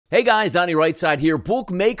Hey guys, Donnie RightSide here.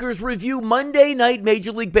 Bookmakers review Monday night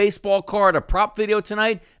Major League Baseball card, a prop video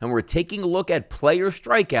tonight, and we're taking a look at player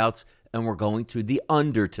strikeouts, and we're going to the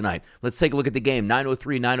under tonight. Let's take a look at the game.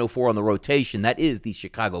 903, 904 on the rotation. That is the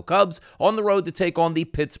Chicago Cubs on the road to take on the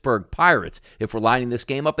Pittsburgh Pirates. If we're lining this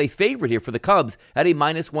game up, a favorite here for the Cubs at a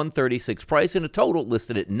minus 136 price and a total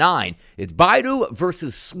listed at 9. It's Baidu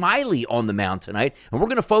versus Smyly on the mound tonight, and we're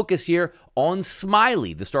going to focus here on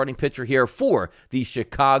Smyly, the starting pitcher here for the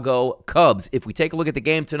Chicago Cubs. If we take a look at the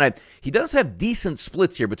game tonight, he does have decent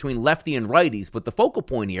splits here between lefty and righties, but the focal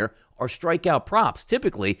point here are strikeout props.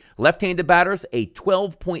 Typically, left-handed batters, a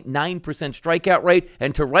 12.9% strikeout rate,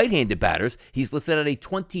 and to right-handed batters, he's listed at a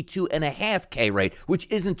 22.5 K rate, which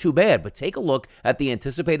isn't too bad. But take a look at the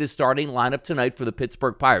anticipated starting lineup tonight for the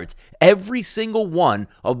Pittsburgh Pirates. Every single one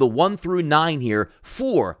of the 1 through 9 here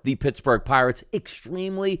for the Pittsburgh Pirates,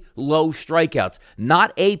 extremely low strikeouts.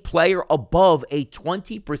 Not a player above a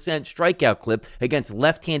 20% strikeout clip against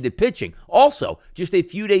left-handed pitching. Also, just a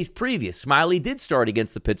few days previous, Smyly did start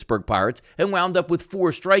against the Pittsburgh Pirates and wound up with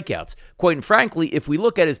 4 strikeouts. Quite frankly, if we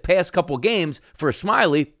look at his past couple games for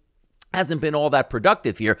Smyly, hasn't been all that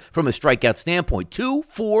productive here from a strikeout standpoint. 2,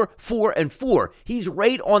 4, 4, and 4. He's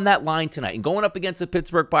right on that line tonight. And going up against the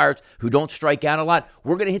Pittsburgh Pirates, who don't strike out a lot,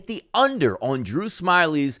 we're going to hit the under on Drew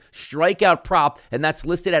Smyly's strikeout prop, and that's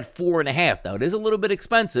listed at 4.5. Now, it is a little bit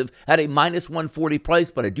expensive at a minus 140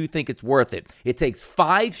 price, but I do think it's worth it. It takes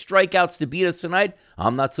 5 strikeouts to beat us tonight.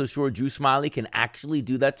 I'm not so sure Drew Smyly can actually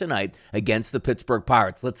do that tonight against the Pittsburgh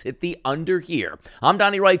Pirates. Let's hit the under here. I'm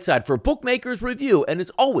Donnie RightSide for Bookmakers Review, and as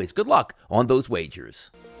always, good luck on those wagers.